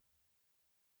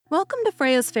Welcome to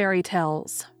Freya's Fairy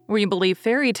Tales, where we believe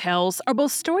fairy tales are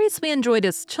both stories we enjoyed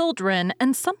as children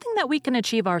and something that we can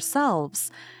achieve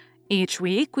ourselves. Each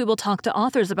week, we will talk to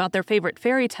authors about their favorite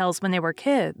fairy tales when they were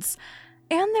kids,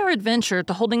 and their adventure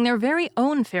to holding their very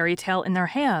own fairy tale in their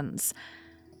hands.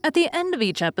 At the end of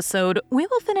each episode, we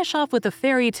will finish off with a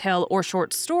fairy tale or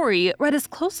short story read as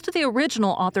close to the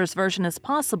original author's version as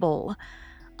possible.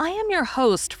 I am your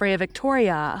host, Freya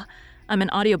Victoria. I'm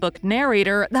an audiobook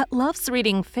narrator that loves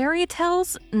reading fairy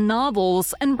tales,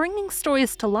 novels, and bringing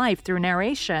stories to life through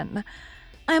narration.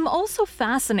 I am also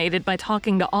fascinated by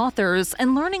talking to authors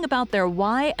and learning about their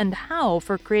why and how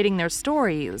for creating their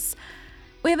stories.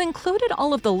 We have included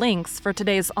all of the links for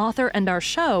today's author and our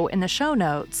show in the show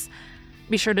notes.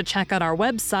 Be sure to check out our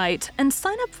website and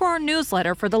sign up for our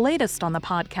newsletter for the latest on the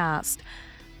podcast.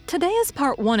 Today is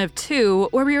part 1 of 2,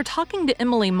 where we are talking to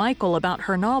Emily Michel about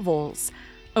her novels.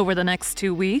 Over the next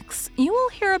 2 weeks, you will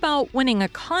hear about winning a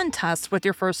contest with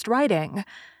your first writing,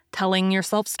 telling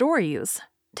yourself stories,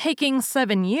 taking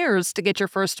 7 years to get your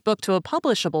first book to a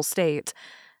publishable state,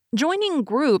 joining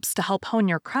groups to help hone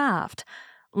your craft,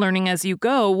 learning as you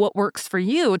go what works for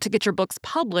you to get your books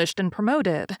published and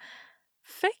promoted,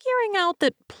 figuring out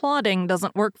that plotting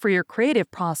doesn't work for your creative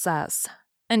process,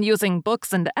 and using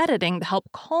books and editing to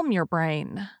help calm your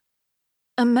brain.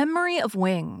 A Memory of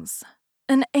Wings.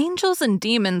 An Angels and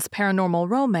Demons Paranormal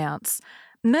Romance,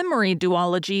 Memory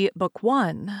Duology, Book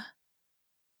 1.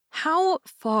 How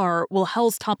far will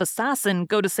Hell's top assassin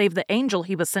go to save the angel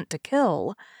he was sent to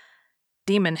kill?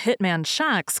 Demon hitman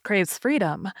Shax craves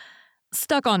freedom.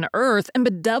 Stuck on Earth and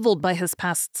bedeviled by his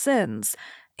past sins,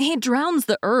 he drowns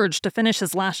the urge to finish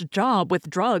his last job with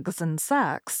drugs and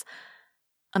sex.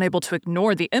 Unable to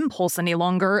ignore the impulse any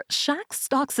longer, Shax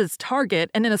stalks his target,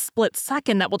 and in a split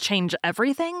second that will change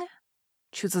everything,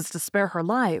 chooses to spare her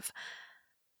life.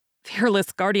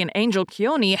 Fearless guardian angel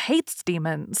Keone hates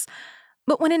demons,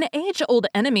 but when an age-old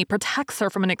enemy protects her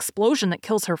from an explosion that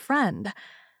kills her friend,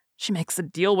 she makes a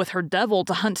deal with her devil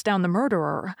to hunt down the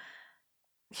murderer.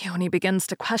 Keone begins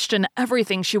to question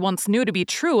everything she once knew to be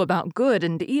true about good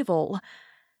and evil.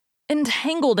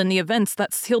 Entangled in the events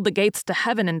that sealed the gates to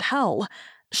heaven and hell,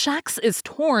 Shax is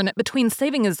torn between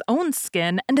saving his own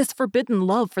skin and his forbidden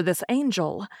love for this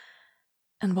angel.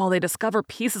 And while they discover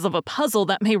pieces of a puzzle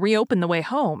that may reopen the way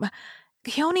home,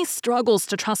 Keone struggles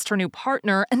to trust her new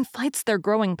partner and fights their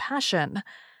growing passion.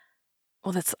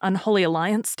 Will this unholy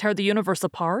alliance tear the universe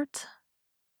apart?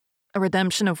 A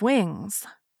Redemption of Wings.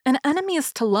 An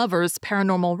Enemies to Lovers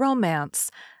Paranormal Romance,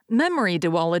 Memory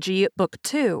Duology, Book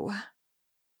 2.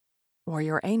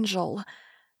 Warrior Angel.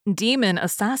 Demon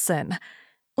Assassin.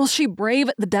 Will she brave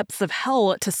the depths of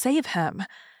hell to save him?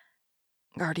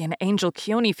 Guardian Angel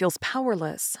Keone feels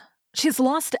powerless. She's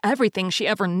lost everything she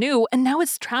ever knew and now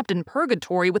is trapped in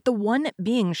purgatory with the one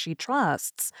being she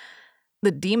trusts.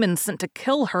 The demon sent to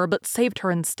kill her but saved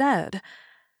her instead.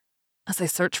 As they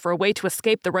search for a way to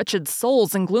escape the wretched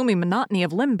souls and gloomy monotony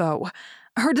of limbo,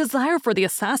 her desire for the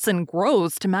assassin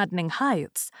grows to maddening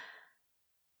heights.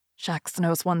 Shax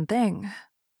knows one thing.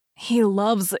 He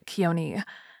loves Keone.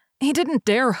 He didn't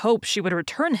dare hope she would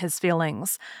return his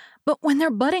feelings, but when their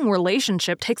budding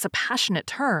relationship takes a passionate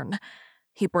turn,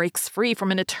 he breaks free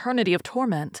from an eternity of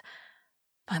torment.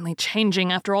 Finally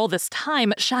changing after all this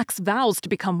time, Shax vows to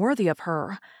become worthy of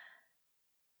her.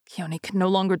 Keone can no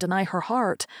longer deny her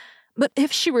heart, but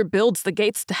if she rebuilds the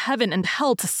gates to heaven and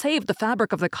hell to save the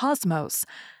fabric of the cosmos,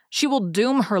 she will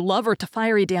doom her lover to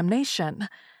fiery damnation.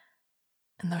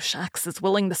 And though Shax is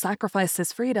willing to sacrifice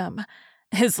his freedom,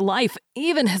 his life,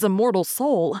 even his immortal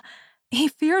soul, he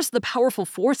fears the powerful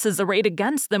forces arrayed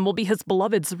against them will be his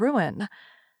beloved's ruin.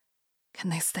 Can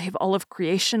they save all of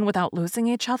creation without losing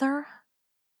each other?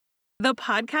 The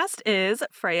podcast is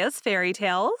Freya's Fairy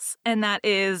Tales, and that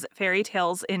is fairy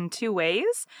tales in 2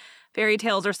 ways. Fairy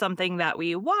tales are something that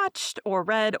we watched or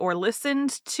read or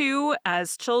listened to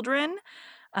as children.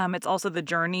 It's also the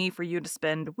journey for you to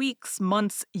spend weeks,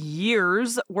 months,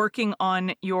 years working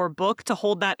on your book to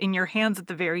hold that in your hands at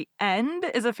the very end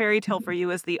is a fairy tale for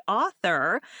you as the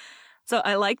author. So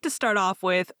I like to start off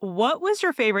with, what was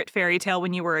your favorite fairy tale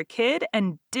when you were a kid,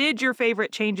 and did your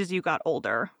favorite change as you got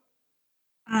older?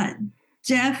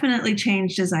 Definitely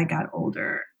changed as I got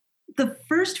older. The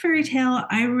first fairy tale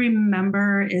I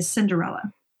remember is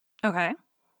Cinderella. Okay.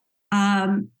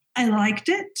 I liked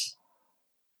it,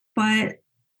 but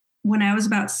when I was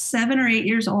about 7 or 8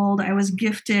 years old, I was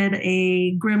gifted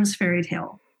a Grimm's fairy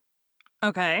tale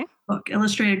Okay. book,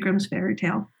 illustrated Grimm's fairy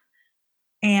tale.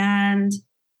 And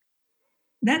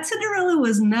that Cinderella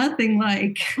was nothing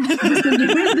like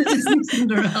the Disney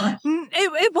Cinderella.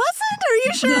 It wasn't? Are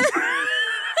you sure?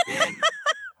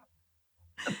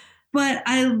 But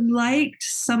I liked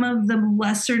some of the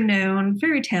lesser known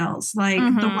fairy tales, like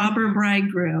the Robber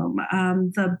Bridegroom,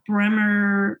 the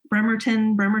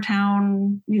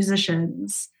Bremertown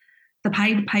musicians, the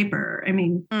Pied Piper. I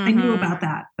mean, I knew about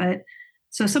that, but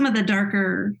so some of the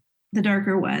darker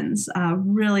ones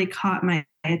really caught my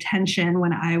attention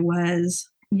when I was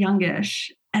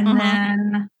youngish. And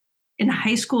then in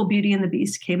high school, Beauty and the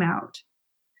Beast came out.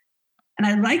 And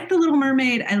I liked The Little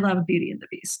Mermaid. I love Beauty and the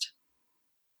Beast.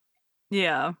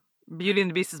 Yeah. Beauty and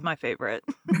the Beast is my favorite.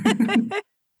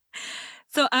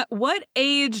 So at what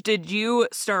age did you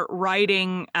start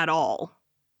writing at all?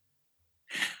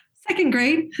 Second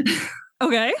grade.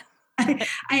 Okay.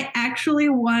 I actually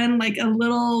won like a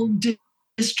little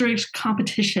district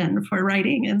competition for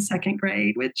writing in second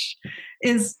grade, which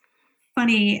is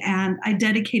funny. And I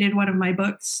dedicated one of my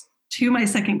books to my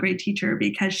second grade teacher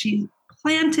because she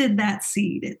planted that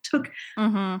seed. It took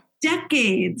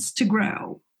decades to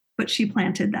grow, but she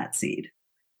planted that seed.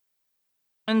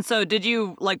 And so did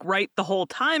you like write the whole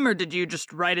time, or did you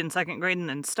just write in second grade and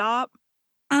then stop?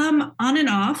 On and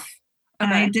off.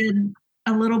 Okay. I did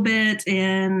a little bit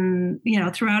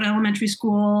throughout elementary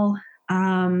school.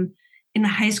 In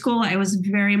high school, I was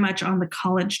very much on the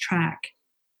college track.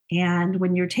 And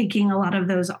when you're taking a lot of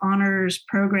those honors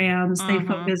programs, they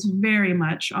focus very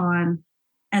much on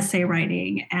essay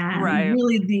writing. And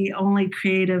really the only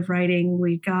creative writing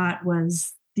we got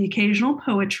was the occasional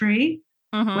poetry,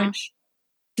 which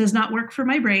does not work for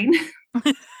my brain.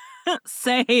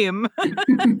 Same.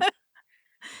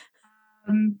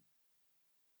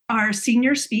 Our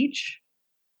senior speech.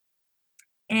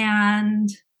 And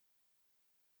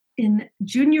in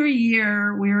junior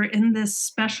year, we were in this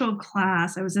special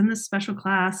class. I was in this special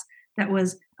class that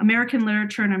was American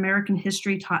literature and American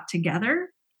history taught together.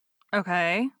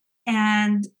 Okay.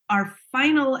 And our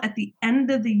final at the end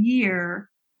of the year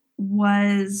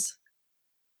was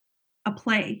a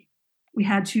play. We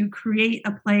had to create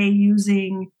a play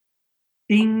using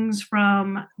things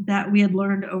from that we had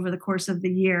learned over the course of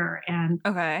the year and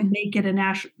make it a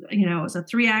national, it was a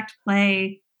 3-act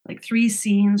play, like 3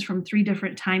 scenes from 3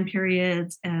 different time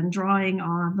periods and drawing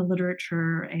on the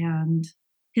literature and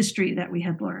history that we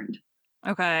had learned.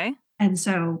 Okay. And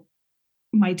so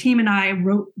my team and I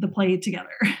wrote the play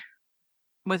together.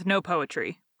 With no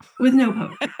poetry. With no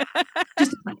poetry.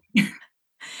 Just a play.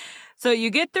 So you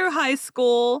get through high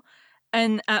school,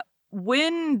 and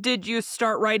when did you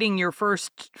start writing your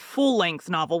first full-length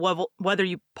novel, whether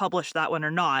you published that one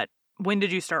or not? When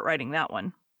did you start writing that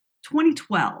one?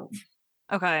 2012.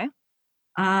 Okay.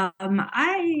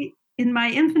 In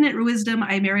my infinite wisdom,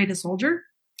 I married a soldier.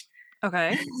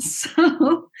 Okay.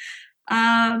 So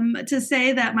to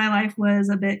say that my life was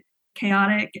a bit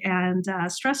chaotic and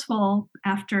stressful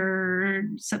after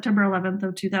September 11th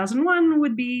of 2001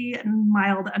 would be a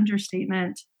mild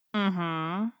understatement.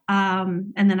 And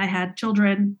then I had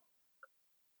children.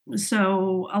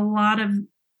 So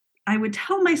I would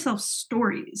tell myself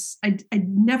stories. I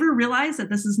never realized that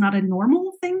this is not a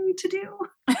normal thing to do.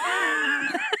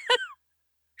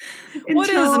 What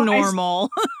is normal?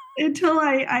 Until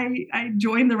I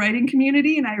joined the writing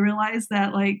community and I realized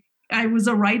that like I was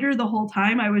a writer the whole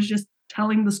time. I was just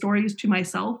telling the stories to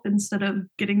myself instead of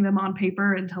getting them on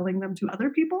paper and telling them to other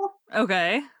people.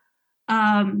 Okay.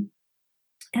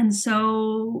 And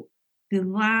so the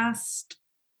last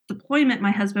deployment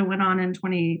my husband went on in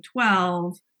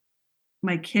 2012,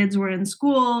 my kids were in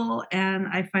school and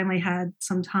I finally had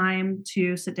some time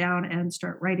to sit down and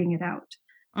start writing it out.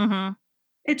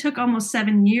 It took almost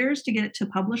 7 years to get it to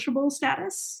publishable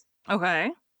status.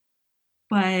 Okay.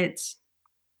 But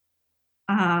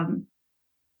yeah,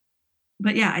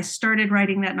 I started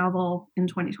writing that novel in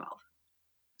 2012.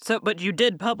 So, but you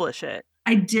did publish it.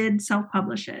 I did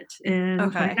self-publish it in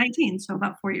 2019, so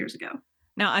about 4 years ago.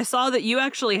 Now, I saw that you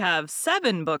actually have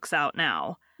 7 books out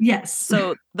now. Yes.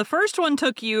 So the first one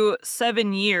took you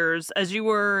 7 years. As you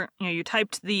were, you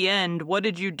typed the end. What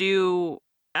did you do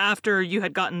after you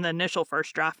had gotten the initial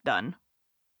first draft done?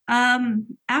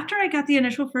 After I got the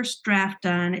initial first draft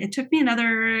done, it took me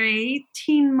another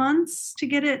 18 months to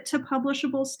get it to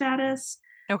publishable status.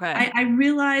 Okay. I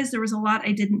realized there was a lot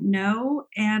I didn't know,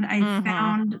 and I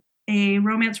found a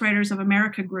Romance Writers of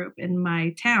America group in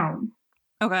my town.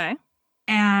 Okay.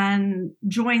 And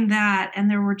joined that, and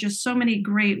there were just so many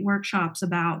great workshops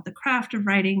about the craft of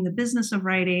writing, the business of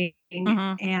writing,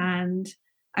 and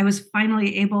I was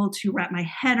finally able to wrap my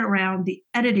head around the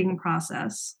editing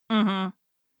process and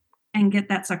get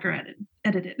that sucker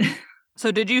edited.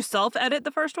 So did you self-edit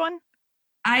the first one?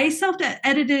 I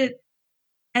self-edited.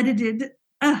 It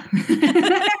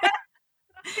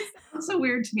sounds so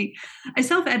weird to me. I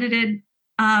self-edited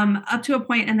Up to a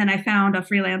point, and then I found a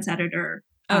freelance editor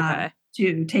Okay.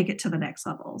 to take it to the next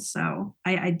level. So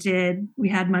I did. We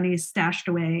had money stashed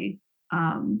away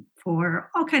for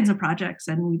all kinds of projects,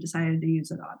 and we decided to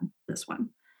use it on this one.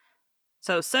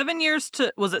 So 7 years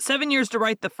was it 7 years to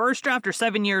write the first draft, or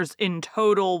 7 years in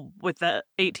total with the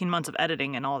 18 months of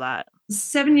editing and all that?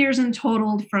 7 years in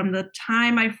total from the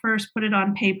time I first put it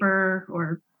on paper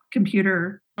or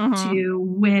computer Mm-hmm. to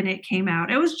when it came out.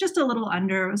 It was just a little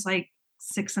under. It was like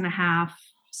 6.5,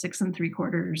 6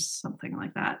 3/4, something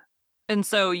like that. And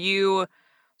so you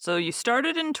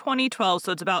started in 2012,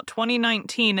 so it's about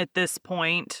 2019 at this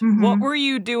point. What Mm-hmm. were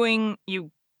you doing?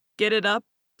 You get it up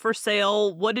for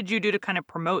sale. What did you do to kind of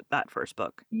promote that first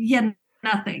book? Yeah,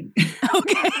 nothing.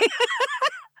 Okay.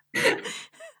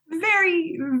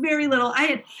 Very, very little.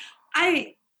 I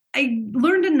I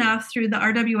learned enough through the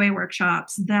RWA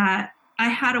workshops that I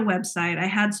had a website, I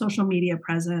had social media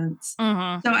presence.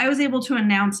 Mhm. So I was able to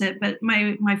announce it, but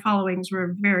my followings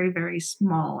were very, very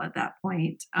small at that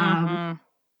point. Mhm.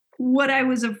 What I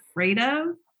was afraid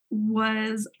of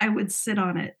was I would sit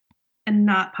on it and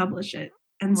not publish it.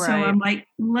 And so Right. I'm like,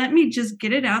 let me just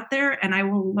get it out there and I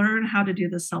will learn how to do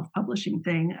the self-publishing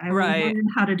thing. I will Right. learn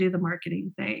how to do the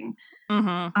marketing thing.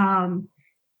 Mhm. Um,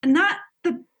 not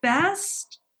the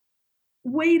best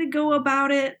way to go about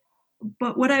it,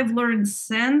 but what I've learned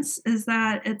since is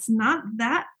that it's not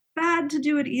that bad to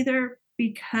do it either,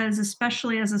 because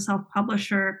especially as a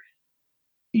self-publisher,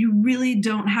 you really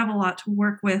don't have a lot to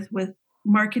work with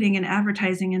marketing and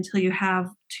advertising until you have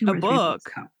 2 A or 3 books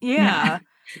book. out. Yeah. Yeah.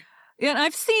 Yeah, and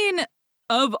I've seen,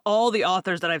 of all the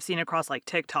authors that I've seen across like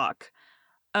TikTok,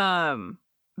 um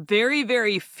very,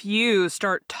 very few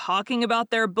start talking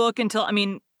about their book until, I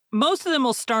mean, most of them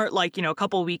will start like, a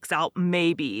couple weeks out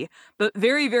maybe, but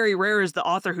very, very rare is the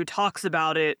author who talks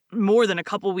about it more than a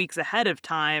couple weeks ahead of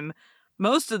time.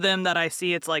 Most of them that I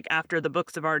see, it's like after the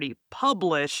books have already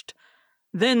published,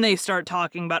 then they start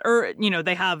talking about, or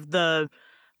they have the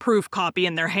proof copy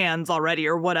in their hands already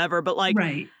or whatever, but like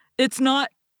Right. it's not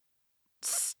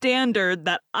standard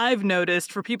that I've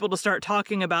noticed for people to start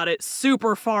talking about it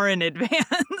super far in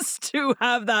advance to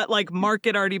have that like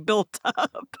market already built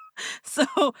up. So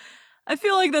I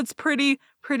feel like that's pretty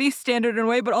standard in a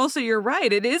way, but also you're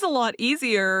right. It is a lot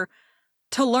easier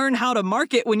to learn how to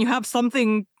market when you have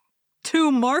something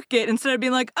to market instead of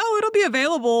being like, oh, it'll be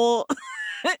available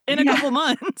in a Yeah. couple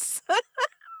months.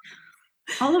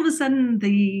 All of a sudden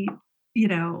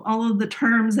all of the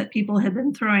terms that people had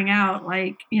been throwing out,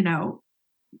 like,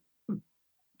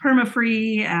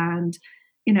 perma-free and,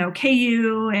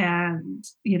 KU and,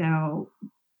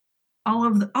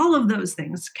 all of those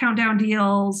things, countdown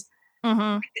deals,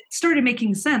 Mhm. it started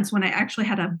making sense when I actually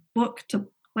had a book to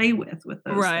play with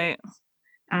those Right. things.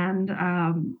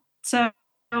 And so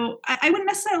I wouldn't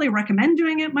necessarily recommend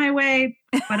doing it my way,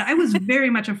 but I was very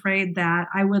much afraid that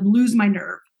I would lose my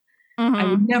nerve. I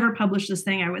would Mhm. never publish this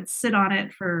thing. I would sit on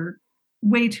it for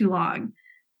way too long.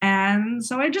 And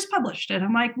so I just published it.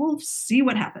 I'm like, we'll see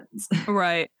what happens.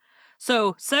 Right.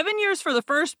 So 7 years for the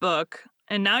first book,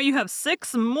 and now you have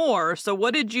 6 more. So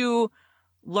what did you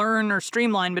learn or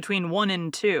streamline between 1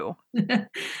 and 2?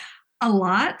 A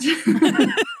lot.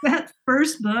 That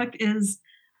first book is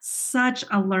such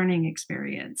a learning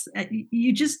experience.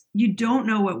 You don't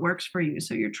know what works for you,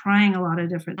 so you're trying a lot of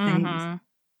different things. Mhm.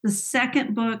 The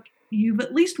second book, you've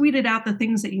at least weeded out the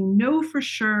things that you know for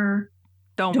sure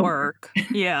Don't don't work.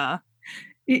 work. Yeah.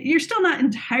 You're still not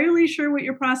entirely sure what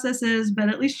your process is, but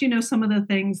at least you know some of the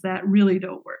things that really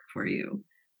don't work for you.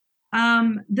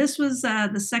 This was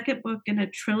the second book in a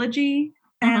trilogy,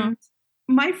 Mhm. and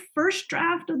my first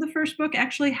draft of the first book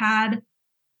actually had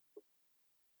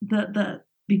the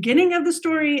beginning of the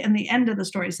story and the end of the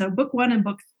story. So book one and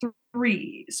book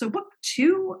three. So book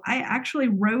two, I actually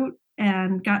wrote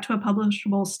and got to a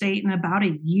publishable state in about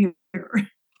a year.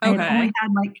 I had only Okay.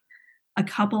 had like a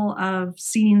couple of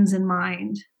scenes in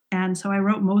mind, and so I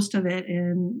wrote most of it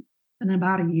in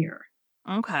about a year.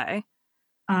 Okay.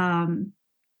 Um,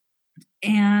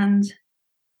 and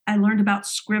I learned about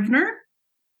Scrivener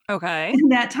Okay. in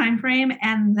that time frame,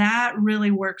 and that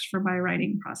really works for my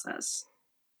writing process.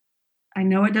 I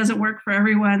know it doesn't work for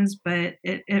everyone's, but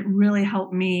it really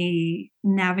helped me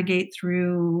navigate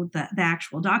through the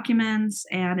actual documents,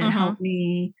 and Mhm.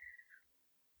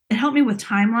 it helped me with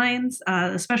timelines,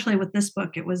 especially with this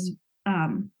book. It was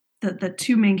the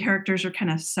two main characters are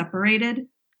kind of separated,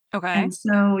 Okay. and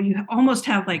so you almost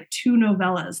have like two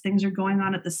novellas. Things are going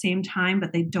on at the same time,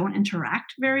 but they don't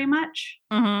interact very much.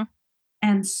 Mhm.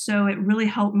 And so it really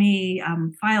helped me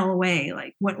file away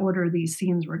like what order these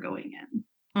scenes were going in,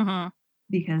 Mhm.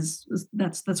 because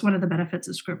that's one of the benefits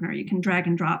of Scrivener. You can drag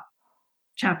and drop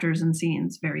chapters and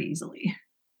scenes very easily.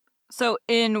 So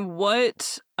in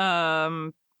what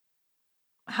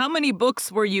how many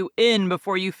books were you in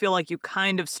before you feel like you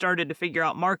kind of started to figure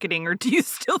out marketing, or do you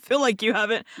still feel like you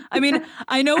haven't? I mean,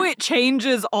 I know it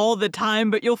changes all the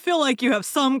time, but you'll feel like you have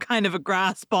some kind of a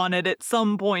grasp on it at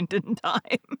some point in time.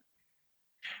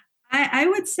 I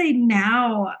would say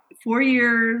now, 4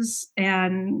 years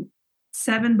and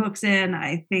 7 books in,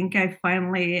 I think I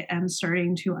finally am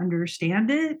starting to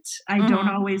understand it. I don't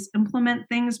Mhm. always implement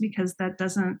things because that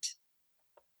doesn't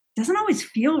always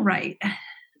feel right.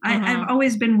 I've Mhm.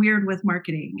 always been weird with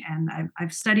marketing, and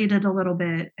I've studied it a little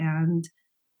bit, and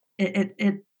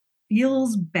it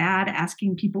feels bad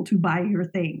asking people to buy your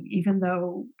thing, even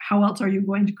though how else are you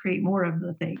going to create more of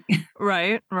the thing?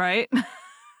 Right, right.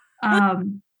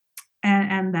 um,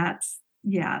 and that's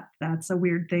yeah, that's a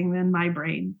weird thing in my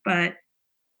brain, but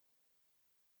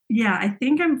yeah, I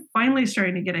think I'm finally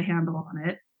starting to get a handle on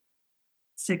it.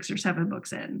 6 or 7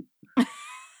 books in.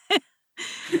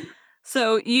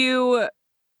 So you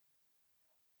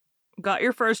got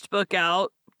your first book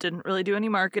out, didn't really do any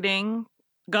marketing,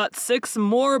 got 6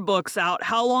 more books out.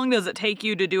 How long does it take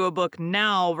you to do a book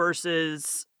now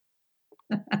versus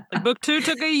like book 2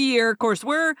 took a year. Of course,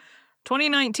 we're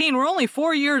 2019. We're only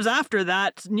 4 years after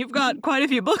that, and you've got quite a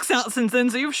few books out since then,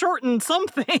 so you've shortened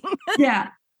something. Yeah,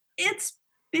 it's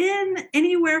been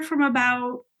anywhere from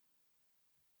about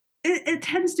it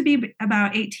tends to be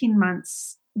about 18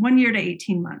 months, 1 year to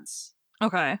 18 months.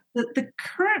 Okay. The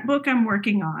current book I'm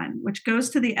working on, which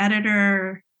goes to the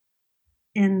editor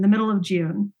in the middle of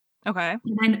June, Okay.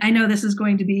 and I know this is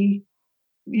going to be,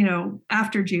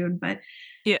 after June, but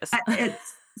Yes.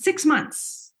 it's 6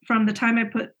 months from the time I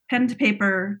put pen to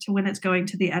paper to when it's going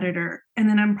to the editor, and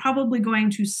then I'm probably going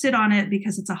to sit on it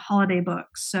because it's a holiday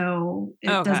book, so it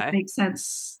doesn't Okay. make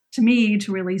sense to me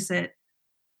to release it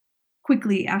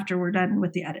quickly after we're done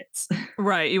with the edits.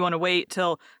 Right, you wanna wait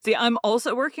till see, I'm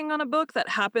also working on a book that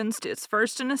happens to it's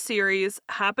first in a series,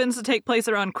 happens to take place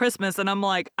around Christmas, and I'm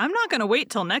like, "I'm not gonna wait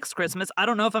till next Christmas. I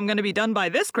don't know if I'm gonna be done by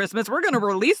this Christmas. We're gonna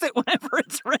release it whenever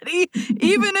it's ready,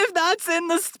 even if that's in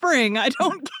the spring. I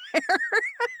don't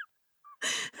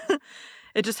care."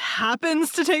 It just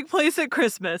happens to take place at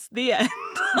Christmas. The end.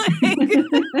 Like,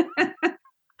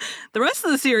 the rest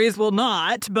of the series will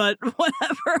not, but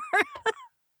whatever.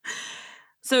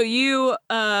 So you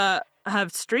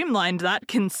have streamlined that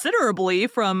considerably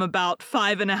from about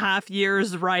 5.5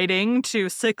 years writing to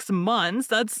 6 months.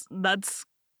 That's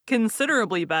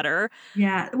considerably better.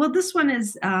 Yeah, well, this one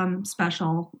is,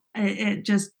 special. It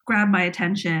just grabbed my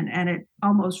attention, and it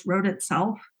almost wrote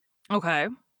itself, Okay.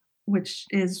 which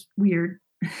is weird.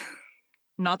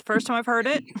 Not the first time I've heard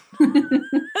it.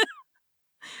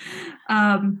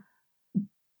 Um,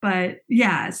 but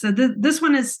yeah, so this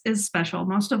one is special.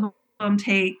 Most of them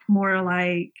take more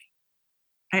like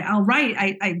I'll write.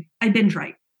 I binge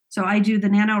write. So I do the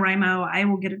NaNoWriMo. I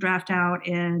will get a draft out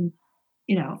in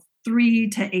 3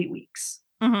 to 8 weeks,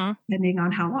 Mhm. depending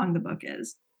on how long the book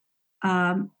is.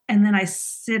 And then I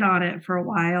sit on it for a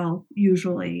while,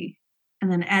 usually,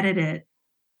 and then edit it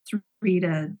 3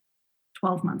 to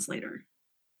 12 months later.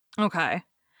 Okay.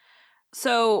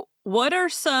 So, what are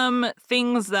some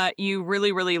things that you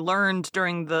really, really learned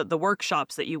during the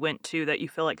workshops that you went to that you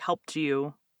feel like helped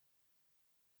you?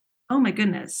 Oh my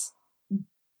goodness.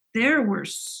 There were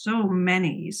so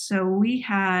many. So we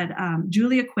had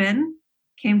Julia Quinn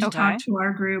came to talk Okay. to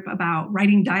our group about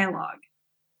writing dialogue.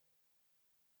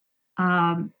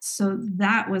 So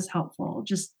that was helpful,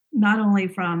 just not only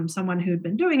from someone who'd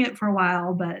been doing it for a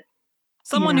while, but you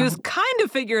Someone who's know, kind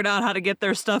of figured out how to get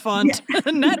their stuff on yeah.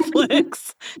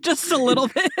 Netflix just a little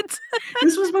bit.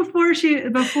 This was before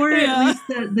at Yeah. least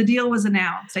the deal was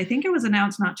announced. I think it was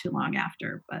announced not too long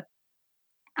after, but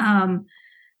um,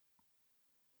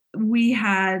 we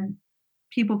had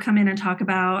people come in and talk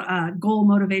about goal,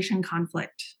 motivation,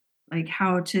 conflict, like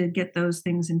how to get those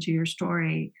things into your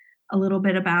story. A little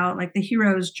bit about like the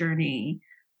hero's journey.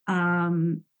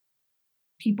 Um,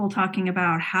 People talking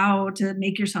about how to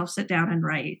make yourself sit down and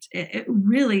write. It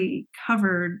really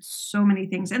covered so many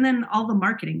things, and then all the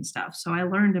marketing stuff. So I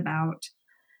learned about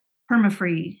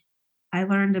permafree. I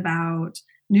learned about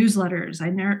newsletters.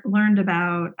 Learned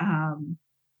about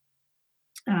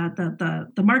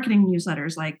the marketing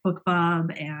newsletters like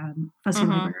BookBub and Fussy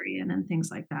Mhm. Librarian and things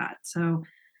like that. So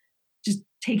just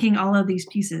taking all of these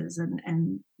pieces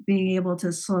and being able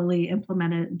to slowly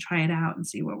implement it and try it out and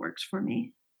see what works for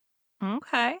me.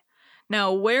 Okay.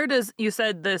 Now, where does you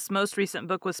said this most recent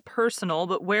book was personal,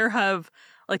 but where have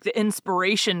like the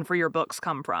inspiration for your books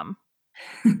come from?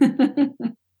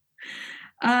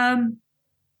 um,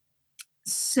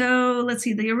 So let's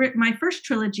see. My first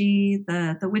trilogy,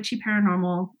 the Witchy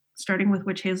Paranormal, starting with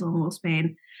Witch Hazel and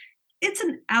Wolfsbane, it's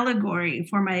an allegory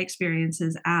for my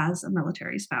experiences as a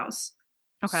military spouse.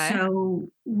 Okay. So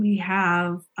we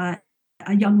have a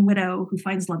young widow who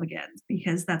finds love again,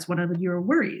 because that's one of your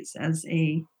worries as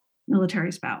a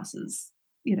military spouse is,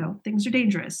 things are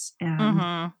dangerous and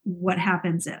Mm-hmm. what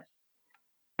happens if.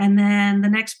 And then the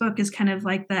next book is kind of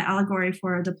like the allegory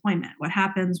for a deployment. What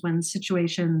happens when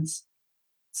situations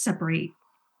separate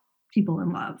people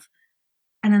in love?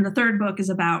 And then the third book is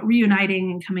about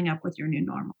reuniting and coming up with your new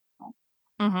normal.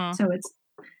 Mm-hmm. So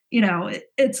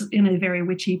it's in a very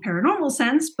witchy paranormal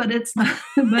sense, but it's not.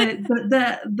 But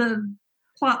the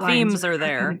plot lines Themes are are kind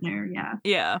there. of there. Yeah.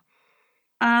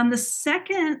 Yeah. The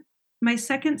second My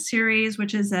second series,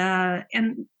 which is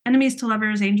an Enemies to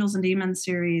Lovers, Angels and Demons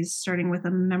series, starting with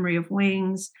A Memory of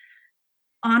Wings.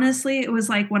 Honestly, it was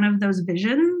like one of those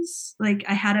visions. Like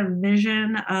I had a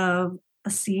vision of a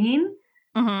scene,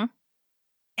 Mm-hmm.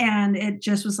 and it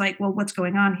just was like, well, what's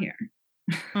going on here?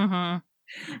 Mm-hmm.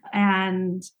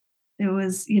 And it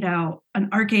was, an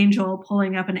archangel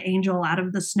pulling up an angel out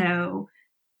of the snow,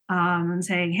 and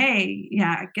saying, hey,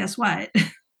 yeah, guess what?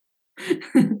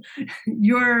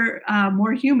 You're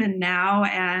more human now,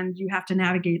 and you have to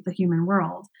navigate the human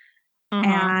world.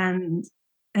 Mm-hmm.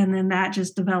 And then that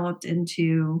just developed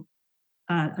into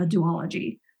a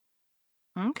duology.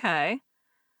 Okay.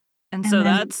 And And so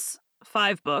then, that's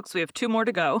 5 books. We have 2 more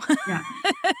to go. yeah.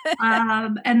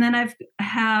 And then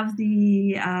have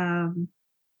the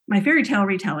my fairy tale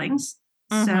retellings.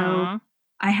 So Mm-hmm.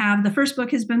 I have the first book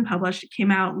has been published. It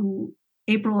came out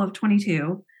April of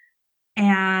 22,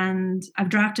 and I've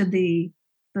drafted the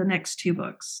next 2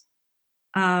 books.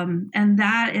 And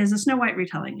that is a Snow White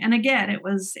retelling. And again, it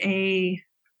was an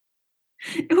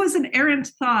errant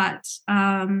thought.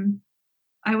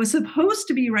 I was supposed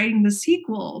to be writing the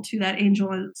sequel to that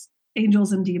Angels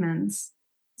and Demons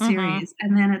Mm-hmm. series,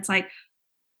 and then it's like,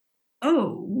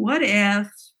 oh, what if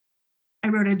I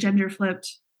wrote a gender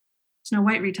flipped Snow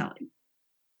White retelling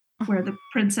where the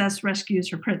princess rescues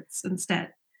her prince instead?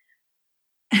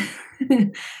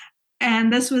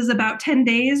 And this was about 10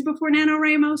 days before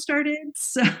NaNoWriMo started.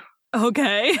 So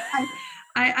Okay.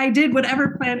 I, I did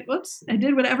whatever I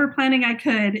did whatever planning I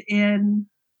could in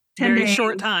 10 Very days,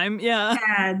 short time. Yeah.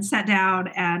 and sat down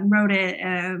and wrote it.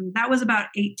 And that was about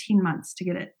 18 months to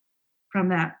get it from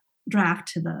that draft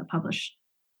to the published.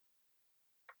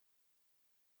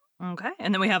 Okay.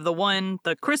 And then we have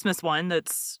the Christmas one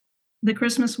that's The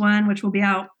Christmas one, which will be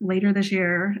out later this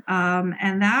year.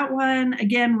 And that one,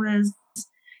 again,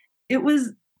 it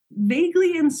was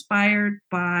vaguely inspired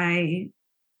by,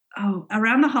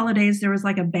 around the holidays, there was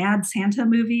like a Bad Santa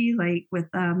movie, like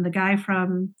with the guy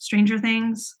from Stranger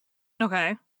Things.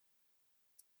 okay.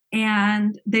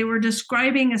 And they were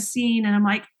describing a scene, and I'm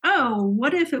like, oh,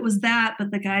 what if it was that, but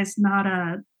the guy's not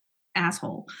a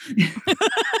asshole? He's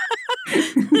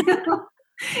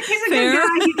a Fair. good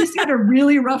guy. He just had a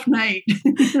really rough night.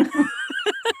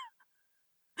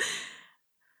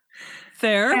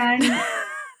 Fair. and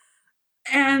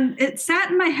and it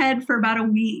sat in my head for about a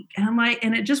week, and I'm like,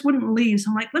 and it just wouldn't leave.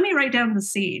 So I'm like, let me write down the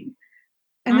scene.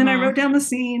 And then I Mm-hmm. wrote down the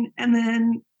scene, and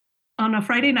then on a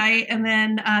Friday night, and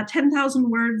then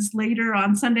 10,000 words later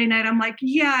on Sunday night, I'm like,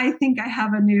 yeah, I think I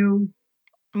have a new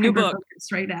New hyper book.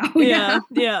 focus right now. Yeah.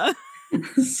 Yeah.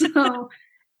 So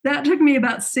that took me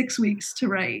about 6 weeks to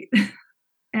write.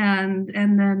 And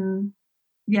then,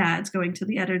 yeah, it's going to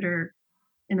the editor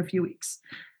in a few weeks.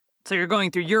 So you're going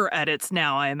through your edits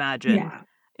now, I imagine. Yeah.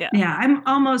 Yeah. Yeah,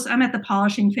 I'm at the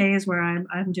polishing phase where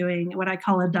I'm doing what I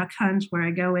call a duck hunt, where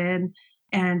I go in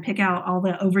and pick out all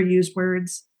the overused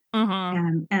words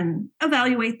Mm-hmm. and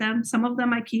evaluate them. Some of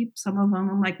them I keep, some of them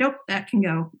I'm like, nope, that can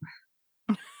go.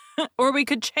 Or we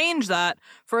could change that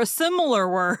for a similar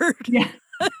word. Yeah.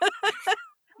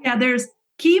 Yeah, there's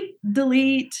keep,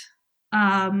 delete,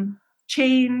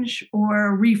 change,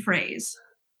 or rephrase.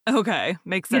 Okay.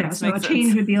 Makes sense. So a Makes change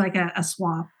sense. would be like a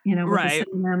swap, with a Right.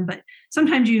 synonym, but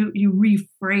sometimes you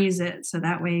rephrase it so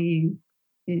that way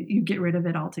you get rid of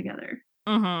it altogether.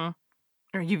 Mm-hmm.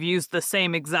 Or you've used the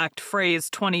same exact phrase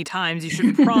 20 times. You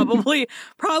should probably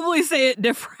say it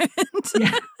different.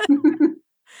 Yeah.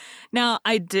 Now,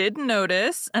 I did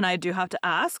notice, and I do have to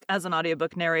ask, as an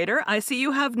audiobook narrator, I see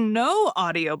you have no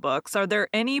audiobooks. Are there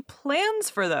any plans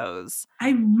for those?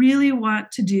 I really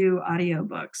want to do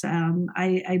audiobooks.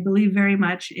 I believe very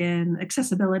much in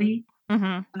accessibility,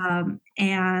 Mm-hmm.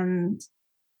 and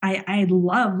I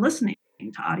love listening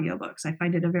to audiobooks. I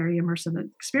find it a very immersive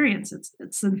experience.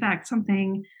 It's in fact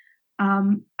something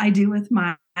I do with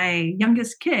my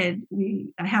youngest kid.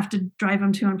 I have to drive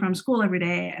him to and from school every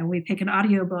day, and we pick an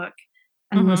audiobook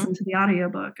and listen to the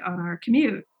audiobook on our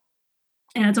commute.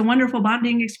 And it's a wonderful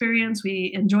bonding experience.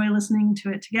 We enjoy listening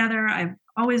to it together. I've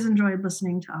always enjoyed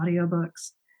listening to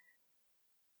audiobooks.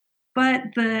 But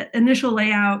the initial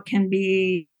layout can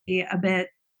be a bit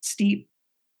steep.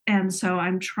 And so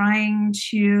I'm trying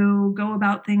to go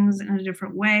about things in a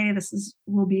different way.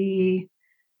 Will be,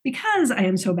 because I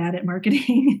am so bad at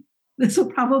marketing, this will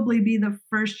probably be the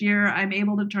first year I'm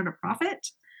able to turn a profit.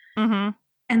 Mm-hmm.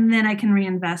 And then I can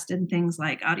reinvest in things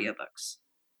like audiobooks.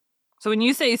 So when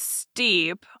you say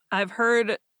steep, I've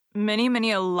heard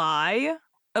many a lie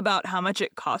about how much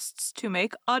it costs to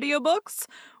make audiobooks.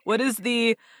 What is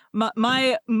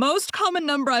my most common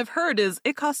number I've heard is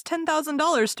it costs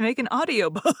 $10,000 to make an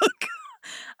audiobook.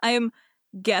 I am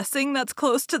guessing that's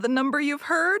close to the number you've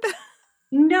heard.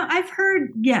 No, I've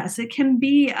heard, yes, it can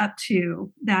be up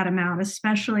to that amount,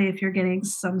 especially if you're getting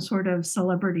some sort of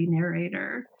celebrity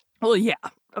narrator. Well, yeah,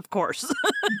 of course.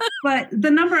 But the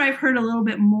number I've heard a little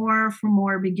bit more for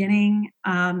more beginning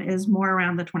is more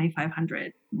around the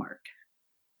 2,500 mark.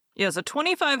 Yeah, so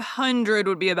 2,500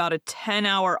 would be about a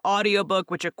 10-hour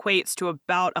audiobook, which equates to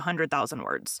about 100,000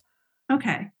 words.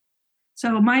 Okay.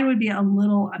 So mine would be a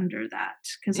little under that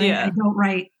because I don't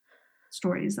write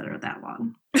stories that are that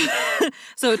long.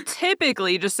 So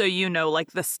typically, just so you know,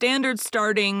 like the standard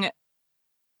starting,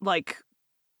 like,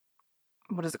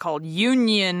 what is it called?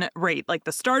 Union rate. Like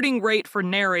the starting rate for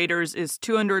narrators is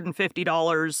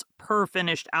 $250 per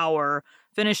finished hour.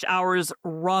 Finished hours,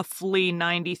 roughly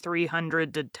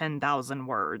 9,300 to 10,000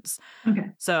 words.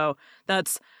 Okay. So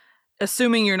that's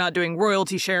assuming you're not doing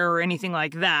royalty share or anything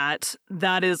like that.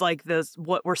 That is like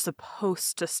what we're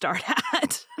supposed to start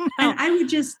at. And I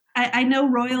would I know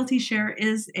royalty share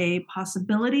is a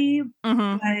possibility,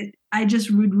 but I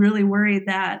just would really worry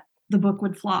that the book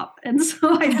would flop. And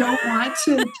so I don't want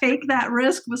to take that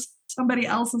risk with somebody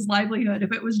else's livelihood.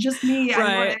 If it was just me,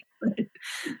 right. I would.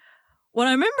 Well,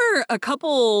 I remember a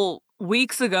couple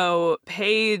weeks ago,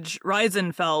 Paige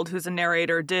Reisenfeld, who's a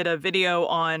narrator, did a video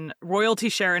on royalty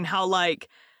share and how, like,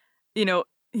 you know,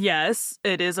 yes,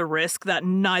 it is a risk that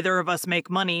neither of us make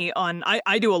money on.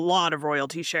 I do a lot of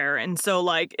royalty share. And so,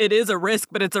 like, it is a risk,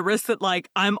 but it's a risk that, like,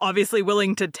 I'm obviously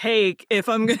willing to take if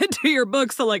I'm going to do your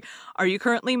book. So, like, are you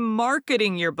currently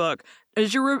marketing your book?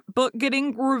 Is your book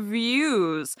getting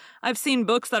reviews? I've seen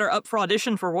books that are up for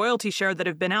audition for royalty share that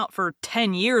have been out for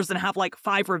 10 years and have like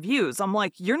 5 reviews. I'm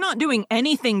like, you're not doing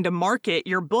anything to market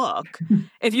your book.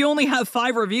 If you only have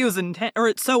 5 reviews in 10, or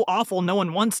it's so awful no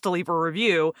one wants to leave a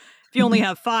review. If you only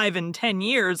have 5 in 10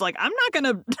 years, like I'm not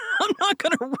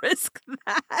gonna risk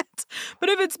that. But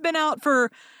if it's been out for,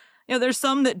 there's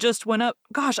some that just went up.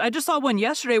 Gosh, I just saw one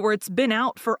yesterday where it's been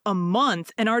out for a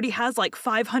month and already has like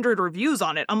 500 reviews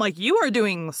on it. I'm like, you are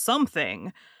doing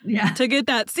something to get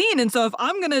that seen. And so if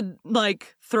I'm going to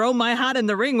like throw my hat in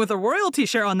the ring with a royalty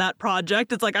share on that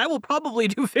project, it's like I will probably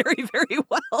do very, very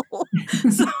well.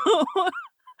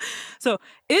 So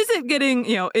is it getting,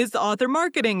 is the author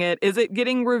marketing it? Is it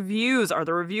getting reviews? Are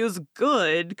the reviews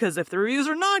good? Because if the reviews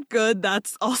are not good,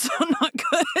 that's also not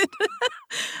good.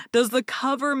 Does the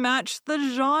cover match the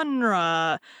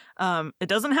genre? It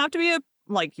doesn't have to be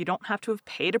you don't have to have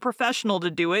paid a professional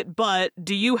to do it, but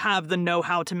do you have the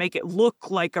know-how to make it look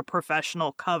like a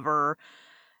professional cover?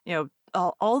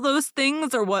 All those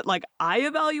things are what like I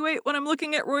evaluate when I'm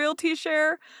looking at royalty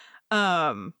share.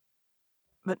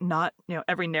 But not,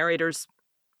 every narrator's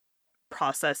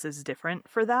process is different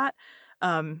for that.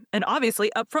 And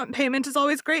obviously upfront payment is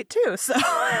always great too. So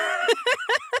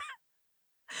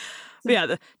but yeah,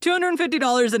 the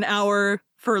 $250 an hour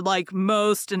for like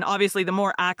most, and obviously the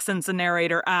more accents a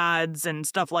narrator adds and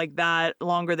stuff like that, the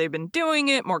longer they've been doing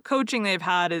it, more coaching they've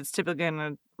had, it's typically going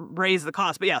to raise the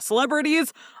cost. But yeah,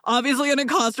 celebrities obviously going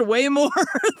to cost way more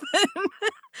than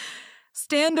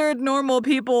standard normal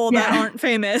people that aren't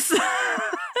famous.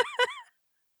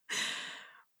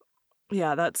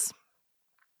 Yeah,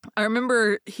 I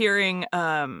remember hearing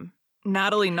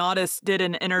Natalie Naudus did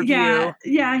an interview.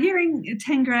 Yeah, hearing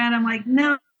 10 grand, I'm like,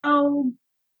 no.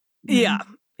 Yeah.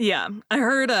 I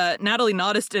heard Natalie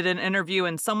Naudus did an interview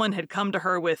and someone had come to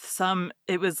her with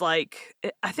it was like,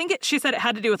 I think she said it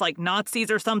had to do with like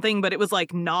Nazis or something, but it was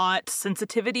like not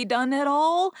sensitivity done at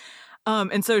all.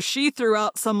 And so she threw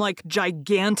out some like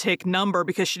gigantic number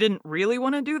because she didn't really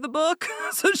want to do the book.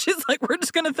 So she's like, we're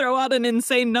just going to throw out an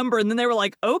insane number. And then they were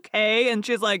like, okay. And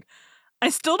she's like, I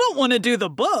still don't want to do the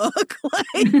book.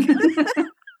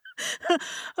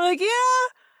 Like,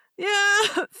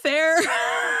 yeah, fair.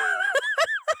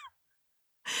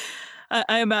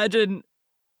 I imagine,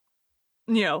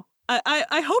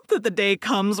 I hope that the day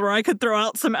comes where I could throw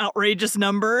out some outrageous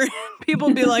number and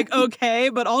people be like, okay.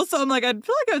 But also I'm like, I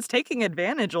feel like I was taking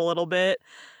advantage a little bit.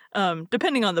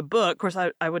 Depending on the book. Of course,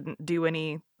 I wouldn't do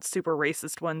any super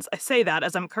racist ones. I say that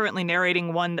as I'm currently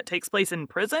narrating one that takes place in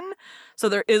prison. So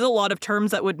there is a lot of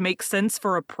terms that would make sense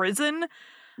for a prison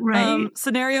Right.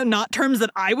 scenario. Not terms that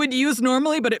I would use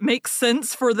normally, but it makes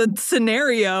sense for the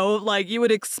scenario. Like you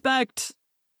would expect,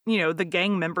 the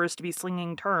gang members to be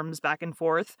slinging terms back and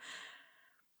forth.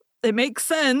 It makes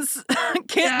sense. Can't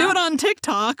do Yeah. it on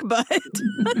TikTok, but...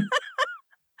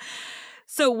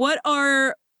 So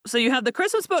you have the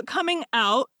Christmas book coming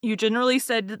out. You generally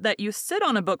said that you sit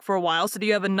on a book for a while. So do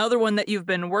you have another one that you've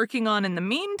been working on in the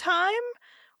meantime?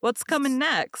 What's coming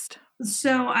next?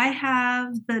 So I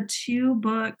have the two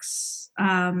books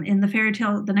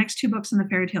the next two books in the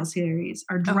fairy tale series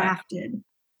are Okay. drafted.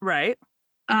 Right.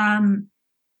 The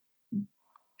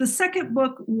second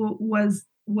book was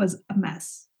a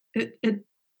mess.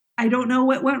 I don't know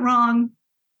what went wrong,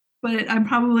 but I'm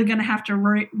probably going to have to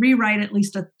rewrite at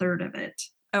least a third of it.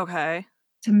 Okay.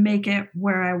 To make it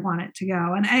where I want it to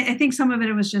go. And I think some of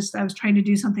it was just I was trying to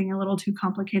do something a little too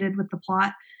complicated with the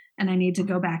plot, and I need to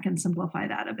go back and simplify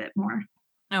that a bit more.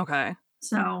 Okay.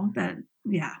 So that,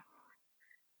 yeah.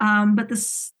 But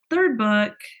this third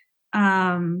book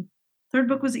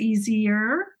was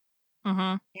easier.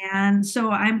 Mm-hmm. And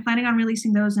so I'm planning on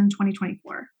releasing those in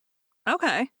 2024.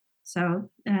 Okay. So,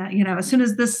 as soon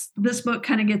as this book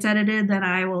kind of gets edited, then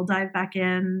I will dive back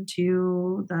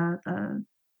into the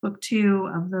book 2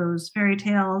 of those fairy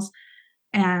tales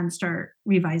and start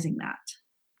revising that.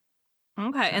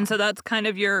 Okay. And so that's kind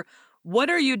of what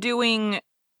are you doing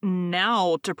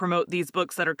now to promote these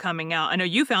books that are coming out? I know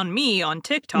you found me on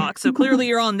TikTok, so clearly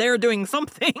you're on there doing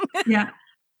something. Yeah.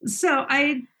 So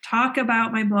I talk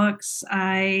about my books.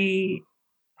 I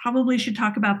probably should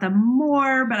talk about them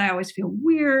more, but I always feel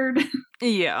weird.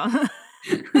 Yeah.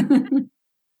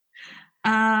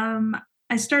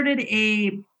 I started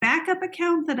a backup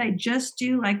account that I just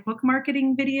do like book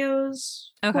marketing videos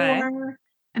Okay. for.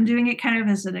 I'm doing it kind of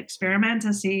as an experiment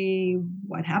to see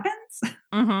what happens.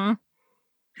 Mm-hmm.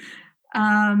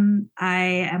 I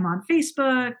am on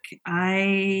Facebook.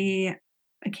 I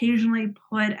occasionally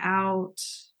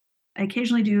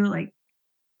do like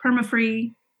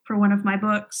perma-free for one of my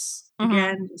books. Mm-hmm.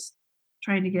 Again, just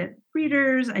trying to get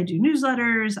readers. I do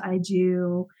newsletters. I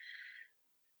do,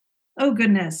 oh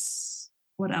goodness,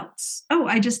 what else? Oh,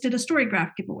 I just did a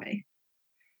Storygraph giveaway.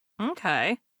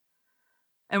 Okay.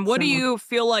 And what do So you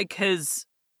feel like I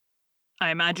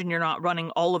imagine you're not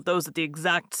running all of those at the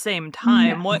exact same no.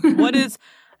 time. What is,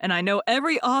 and I know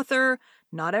every author,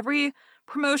 not every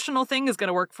promotional thing is going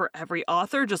to work for every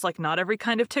author, just like not every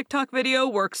kind of TikTok video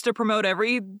works to promote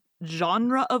every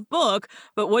genre of book,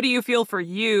 but what do you feel for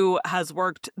you has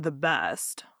worked the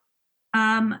best?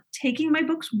 Taking my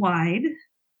books wide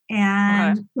Okay.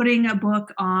 and putting a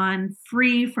book on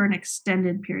free for an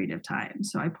extended period of time.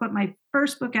 So I put my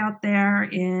first book out there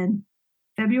in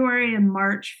February and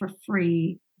March for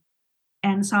free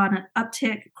and saw an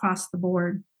uptick across the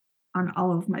board on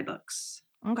all of my books.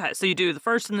 Okay. So you do the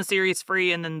first in the series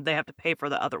free and then they have to pay for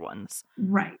the other ones,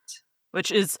 Right.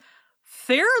 which is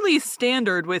fairly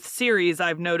standard with series.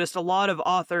 I've noticed a lot of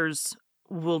authors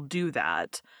will do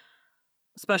that,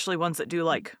 especially ones that do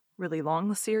like really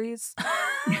long series.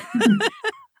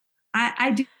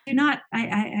 I do not.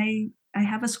 I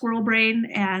have a squirrel brain,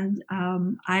 and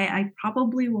I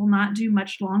probably will not do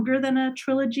much longer than a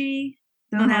trilogy.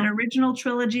 Though that original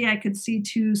trilogy, I could see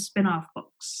 2 spin-off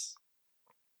books,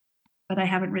 but I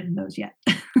haven't written those yet.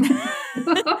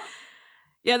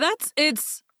 Yeah,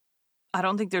 I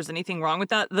don't think there's anything wrong with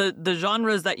that. The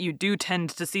genres that you do tend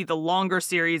to see the longer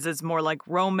series is more like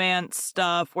romance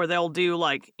stuff where they'll do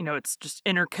like, it's just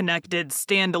interconnected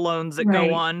standalones that go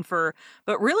Right. on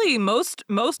but really most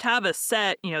have a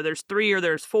set, there's 3 or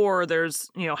there's 4, there's,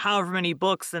 however many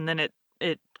books and then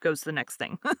it goes to the next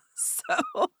thing.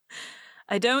 So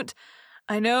I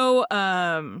know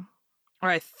or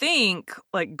I think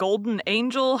like Golden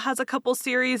Angel has a couple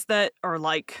series that are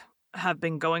like have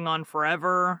been going on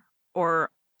forever, or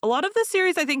a lot of the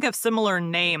series I think have similar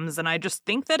names and I just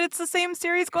think that it's the same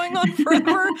series going on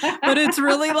forever, but it's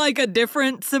really like a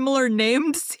different similar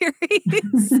named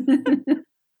series.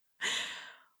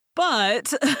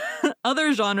 But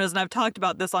other genres, and I've talked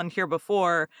about this on here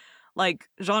before, like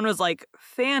genres like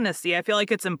fantasy, I feel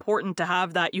like it's important to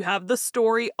have that. You have the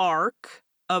story arc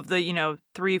of the,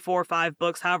 3, 4, 5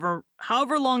 books,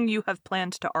 however long you have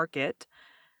planned to arc it.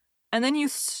 And then you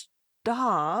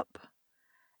stop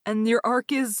and your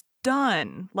arc is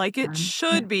done, like it Done.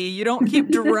 should Yeah. be. You don't keep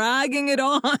dragging it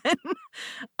on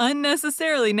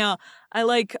unnecessarily. Now, I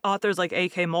like authors like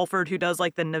A.K. Mulford who does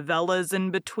like the novellas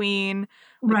in between.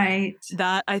 Like Right.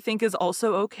 that I think is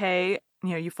also okay.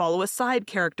 You follow a side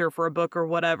character for a book or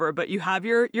whatever, but you have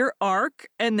your arc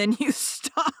and then you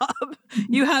stop.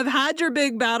 You have had your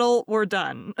big battle, we're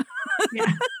done.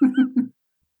 Yeah.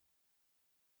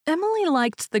 Emily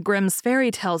liked the Grimm's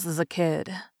fairy tales as a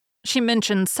kid. She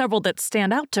mentioned several that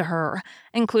stand out to her,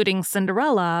 including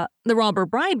Cinderella, The Robber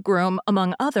Bridegroom,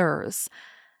 among others.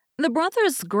 The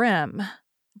brothers Grimm,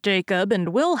 Jacob and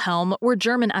Wilhelm, were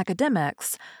German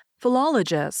academics,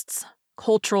 philologists,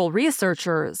 cultural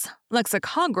researchers,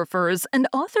 lexicographers, and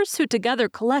authors who together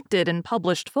collected and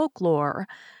published folklore.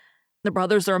 The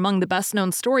brothers are among the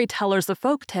best-known storytellers of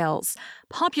folk tales,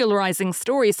 popularizing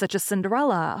stories such as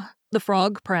Cinderella, The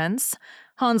Frog Prince,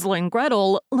 Hansel and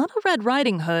Gretel, Little Red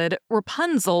Riding Hood,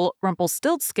 Rapunzel,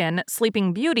 Rumpelstiltskin,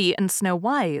 Sleeping Beauty, and Snow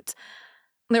White.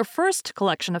 Their first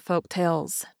collection of folk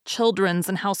tales, Children's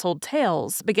and Household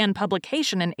Tales, began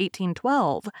publication in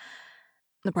 1812.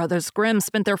 The brothers Grimm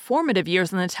spent their formative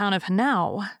years in the town of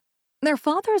Hanau. Their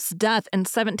father's death in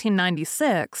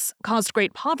 1796 caused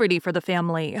great poverty for the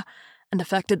family and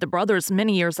affected the brothers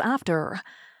many years after.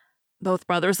 Both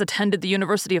brothers attended the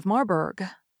University of Marburg,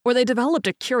 where they developed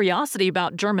a curiosity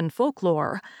about German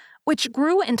folklore, which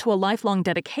grew into a lifelong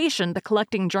dedication to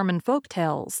collecting German folk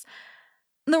tales.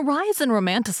 The rise in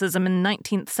Romanticism in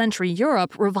 19th century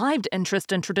Europe revived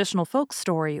interest in traditional folk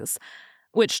stories,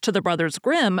 which to the brothers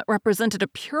Grimm represented a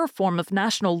pure form of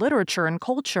national literature and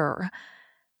culture.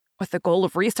 With the goal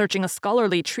of researching a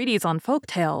scholarly treatise on folk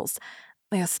tales,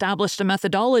 they established a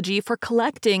methodology for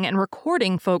collecting and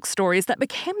recording folk stories that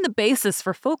became the basis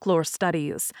for folklore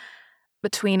studies.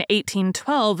 Between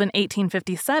 1812 and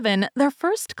 1857, their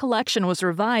first collection was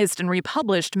revised and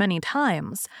republished many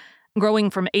times, growing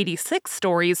from 86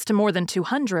 stories to more than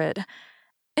 200.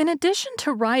 In addition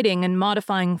to writing and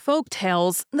modifying folk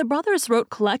tales, the brothers wrote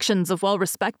collections of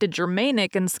well-respected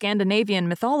Germanic and Scandinavian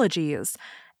mythologies,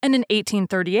 and in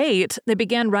 1838 they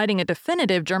began writing a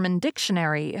definitive German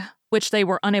dictionary, which they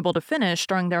were unable to finish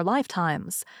during their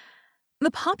lifetimes. The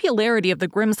popularity of the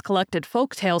Grimm's collected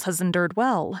folk tales has endured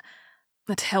well.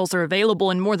 The tales are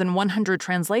available in more than 100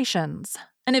 translations,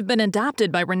 and have been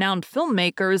adapted by renowned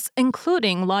filmmakers,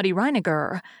 including Lottie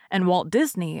Reiniger and Walt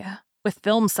Disney, with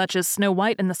films such as Snow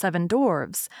White and the Seven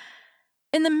Dwarfs.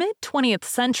 In the mid-20th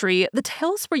century, the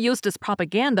tales were used as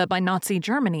propaganda by Nazi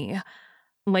Germany.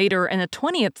 Later in the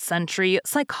 20th century,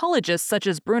 psychologists such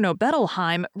as Bruno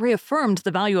Bettelheim reaffirmed the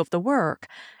value of the work,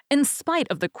 in spite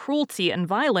of the cruelty and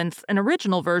violence in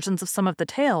original versions of some of the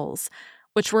tales,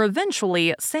 which were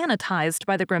eventually sanitized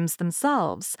by the Grimms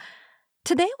themselves.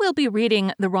 Today we'll be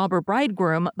reading The Robber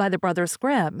Bridegroom by the Brothers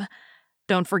Grimm.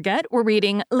 Don't forget, we're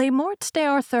reading Les Morts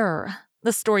d'Arthur,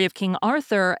 the story of King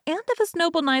Arthur and of his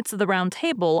noble knights of the Round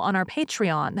Table on our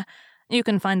Patreon. You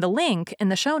can find the link in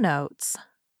the show notes.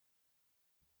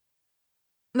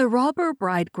 The Robber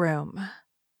Bridegroom.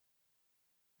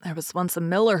 There was once a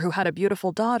miller who had a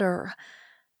beautiful daughter,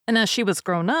 and as she was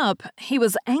grown up, he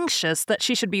was anxious that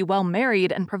she should be well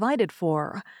married and provided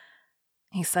for.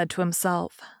 He said to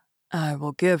himself, "I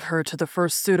will give her to the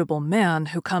first suitable man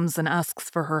who comes and asks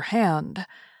for her hand."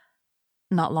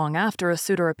 Not long after, a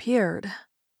suitor appeared,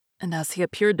 and as he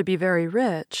appeared to be very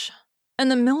rich, and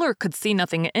the miller could see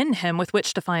nothing in him with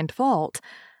which to find fault,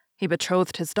 he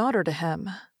betrothed his daughter to him.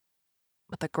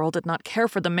 But the girl did not care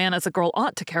for the man as a girl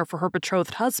ought to care for her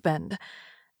betrothed husband.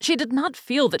 She did not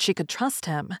feel that she could trust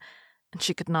him, and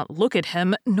she could not look at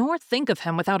him nor think of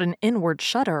him without an inward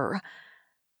shudder.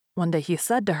 One day he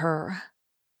said to her,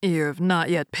 "You have not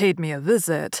yet paid me a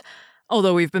visit,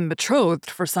 although we've been betrothed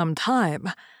for some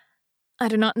time." "I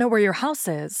do not know where your house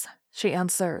is," she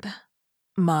answered.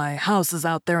 "My house is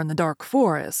out there in the dark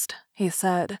forest," he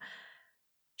said.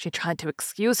 She tried to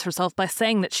excuse herself by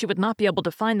saying that she would not be able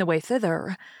to find the way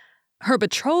thither. Her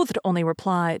betrothed only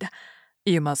replied,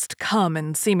 "You must come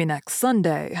and see me next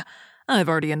Sunday. I've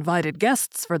already invited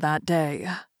guests for that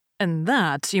day. And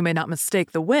that you may not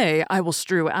mistake the way, I will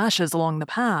strew ashes along the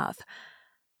path."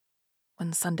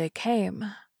 When Sunday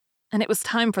came, and it was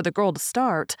time for the girl to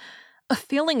start, a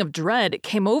feeling of dread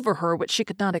came over her which she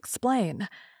could not explain.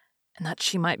 And that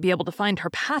she might be able to find her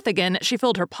path again, she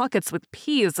filled her pockets with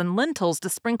peas and lentils to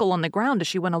sprinkle on the ground as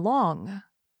she went along.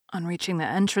 On reaching the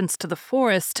entrance to the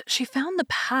forest, she found the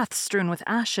path strewn with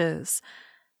ashes,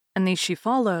 and these she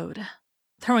followed,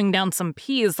 throwing down some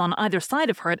peas on either side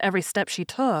of her at every step she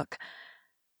took.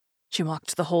 She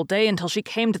walked the whole day until she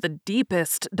came to the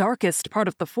deepest, darkest part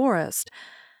of the forest.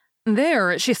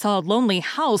 There, she saw a lonely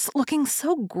house looking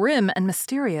so grim and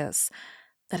mysterious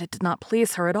that it did not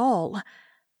please her at all.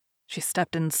 She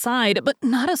stepped inside, but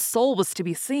not a soul was to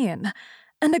be seen,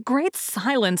 and a great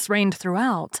silence reigned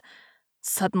throughout.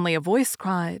 Suddenly a voice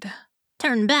cried,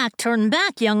 turn back,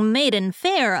 young maiden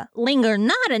fair. Linger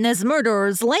not in this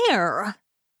murderer's lair."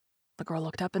 The girl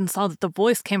looked up and saw that the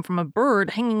voice came from a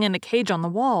bird hanging in a cage on the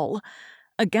wall.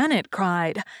 Again it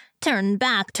cried, turn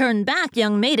back,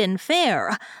 young maiden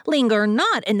fair. Linger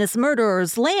not in this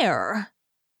murderer's lair."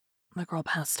 The girl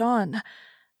passed on,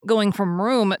 going from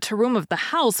room to room of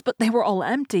the house, but they were all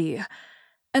empty.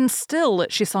 And still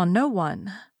she saw no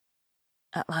one.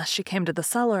 At last she came to the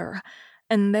cellar,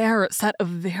 and there sat a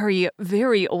very,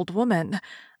 very old woman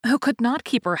who could not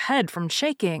keep her head from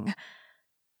shaking.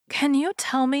 "Can you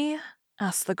tell me,"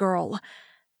 asked the girl,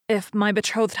 "if my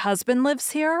betrothed husband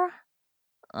lives here?"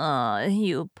 "Ah,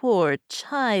 you poor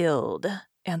child,"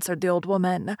 answered the old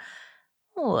woman.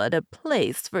 "What a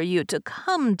place for you to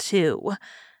come to.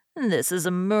 This is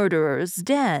a murderer's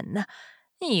den.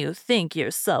 You think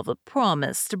yourself a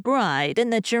promised bride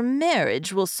and that your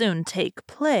marriage will soon take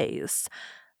place.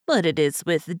 But it is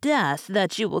with death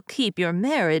that you will keep your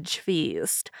marriage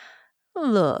feast.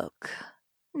 Look,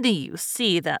 do you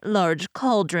see that large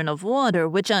cauldron of water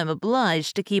which I'm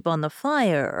obliged to keep on the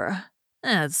fire?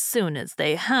 As soon as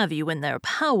they have you in their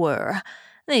power,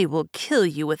 they will kill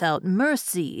you without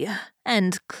mercy,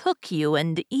 and cook you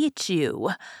and eat you,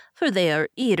 for they are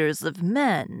eaters of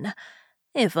men.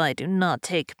 If I do not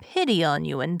take pity on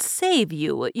you and save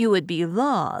you, you would be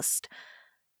lost."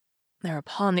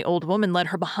 Thereupon the old woman led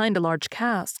her behind a large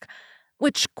cask,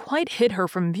 which quite hid her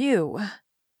from view.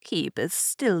 "Keep as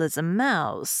still as a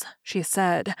mouse," she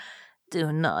said.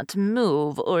 "Do not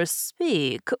move or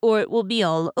speak, or it will be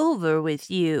all over with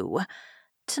you.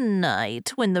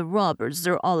 Tonight, when the robbers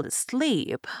are all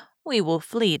asleep, we will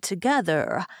flee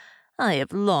together. I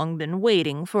have long been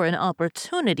waiting for an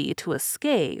opportunity to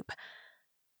escape."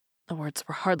 The words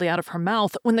were hardly out of her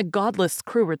mouth when the godless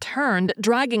crew returned,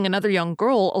 dragging another young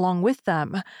girl along with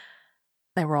them.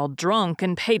 They were all drunk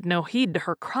and paid no heed to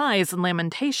her cries and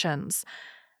lamentations.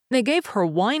 They gave her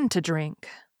wine to drink,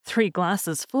 3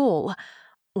 glasses full,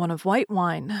 one of white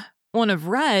wine, one of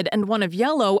red, and one of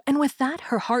yellow, and with that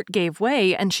her heart gave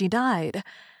way and she died.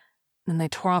 Then they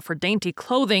tore off her dainty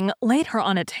clothing, laid her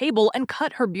on a table, and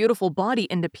cut her beautiful body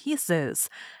into pieces,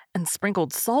 and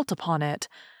sprinkled salt upon it.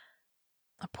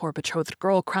 The poor betrothed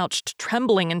girl crouched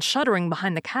trembling and shuddering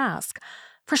behind the cask,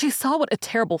 for she saw what a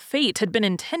terrible fate had been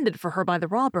intended for her by the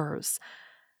robbers.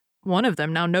 One of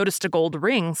them now noticed a gold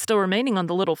ring still remaining on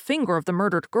the little finger of the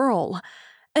murdered girl,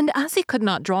 and as he could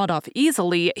not draw it off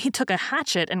easily, he took a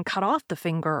hatchet and cut off the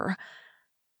finger.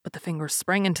 But the finger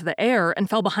sprang into the air and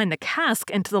fell behind the cask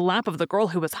into the lap of the girl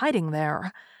who was hiding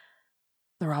there.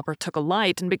 The robber took a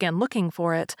light and began looking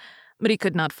for it, but he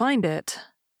could not find it.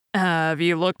 "Have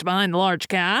you looked behind the large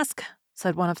cask?"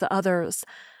 said one of the others.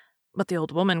 But the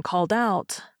old woman called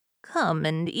out, "Come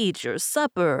and eat your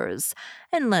suppers,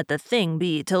 and let the thing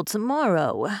be till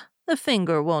tomorrow. The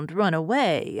finger won't run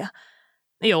away."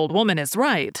 "The old woman is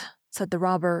right," said the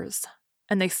robbers,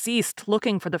 and they ceased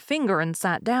looking for the finger and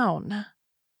sat down.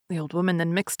 The old woman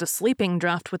then mixed a sleeping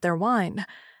draught with their wine,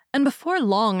 and before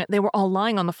long they were all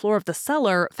lying on the floor of the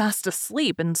cellar, fast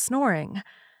asleep and snoring.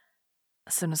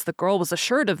 As soon as the girl was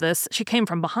assured of this, she came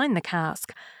from behind the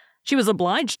cask. She was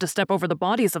obliged to step over the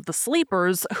bodies of the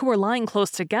sleepers, who were lying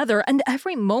close together, and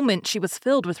every moment she was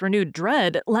filled with renewed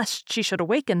dread lest she should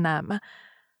awaken them.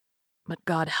 But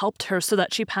God helped her so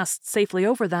that she passed safely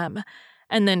over them,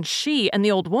 and then she and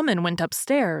the old woman went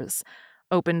upstairs,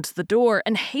 opened the door,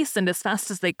 and hastened as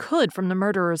fast as they could from the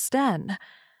murderer's den.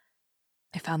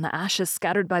 They found the ashes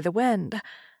scattered by the wind,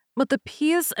 but the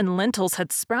peas and lentils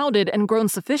had sprouted and grown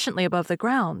sufficiently above the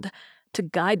ground to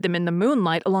guide them in the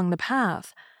moonlight along the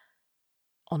path.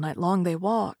 All night long they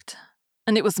walked,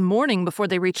 and it was morning before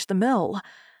they reached the mill.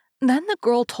 Then the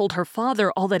girl told her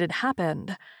father all that had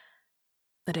happened.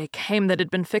 The day came that had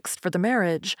been fixed for the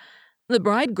marriage. The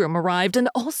bridegroom arrived, and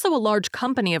also a large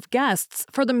company of guests,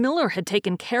 for the miller had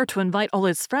taken care to invite all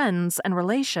his friends and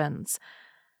relations.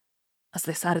 As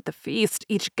they sat at the feast,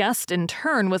 each guest in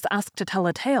turn was asked to tell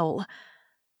a tale.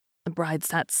 The bride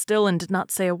sat still and did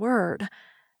not say a word.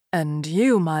 "And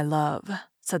you, my love,"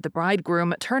 said the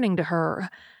bridegroom, turning to her,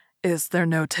 "is there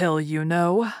no tale you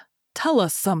know? Tell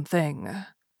us something."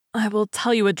 "I will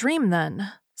tell you a dream,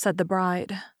 then," said the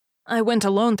bride. "I went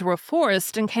alone through a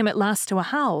forest and came at last to a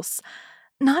house.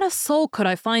 Not a soul could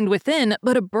I find within,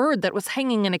 but a bird that was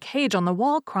hanging in a cage on the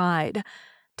wall cried,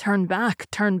 'Turn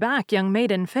back, young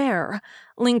maiden fair.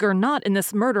 Linger not in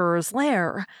this murderer's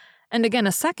lair. And again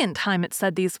a second time it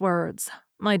said these words,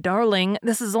 "My darling,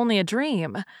 this is only a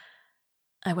dream."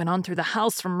 I went on through the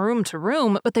house from room to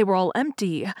room, but they were all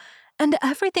empty, and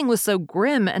everything was so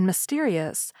grim and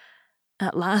mysterious.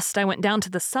 At last I went down to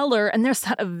the cellar, and there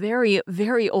sat a very,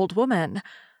 very old woman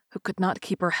who could not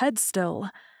keep her head still.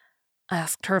 I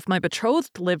asked her if my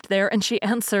betrothed lived there, and she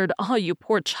answered, "Ah, you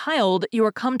poor child, you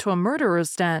are come to a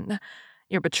murderer's den.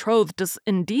 Your betrothed does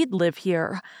indeed live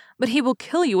here, but he will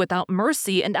kill you without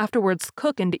mercy and afterwards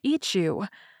cook and eat you.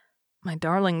 My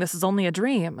darling, this is only a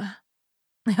dream."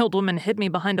 The old woman hid me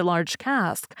behind a large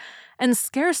cask, and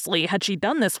scarcely had she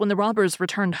done this when the robbers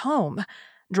returned home,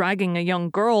 dragging a young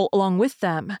girl along with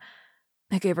them.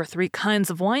 They gave her 3 kinds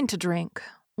of wine to drink,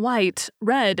 white,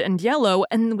 red, and yellow,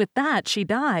 and with that she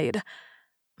died.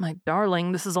 My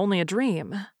darling, this is only a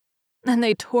dream. And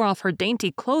they tore off her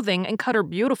dainty clothing and cut her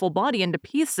beautiful body into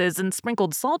pieces and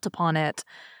sprinkled salt upon it.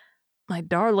 My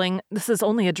darling, this is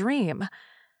only a dream.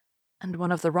 And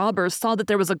one of the robbers saw that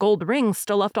there was a gold ring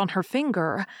still left on her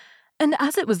finger, and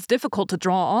as it was difficult to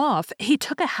draw off, he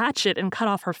took a hatchet and cut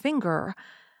off her finger.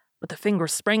 But the finger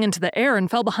sprang into the air and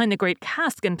fell behind the great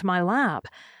cask into my lap.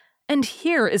 And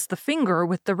here is the finger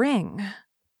with the ring.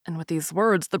 And with these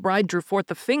words, the bride drew forth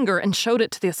the finger and showed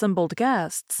it to the assembled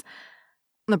guests.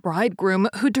 The bridegroom,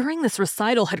 who during this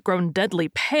recital had grown deadly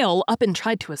pale, up and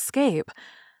tried to escape,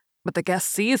 but the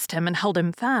guests seized him and held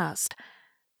him fast.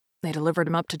 They delivered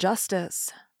him up to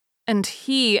justice, and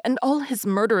he and all his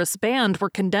murderous band were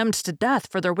condemned to death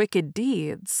for their wicked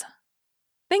deeds.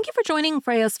 Thank you for joining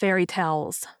Freya's Fairy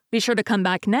Tales. Be sure to come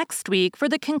back next week for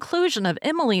the conclusion of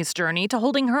Emily's journey to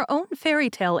holding her own fairy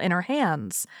tale in her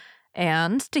hands,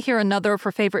 and to hear another of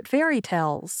her favorite fairy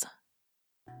tales.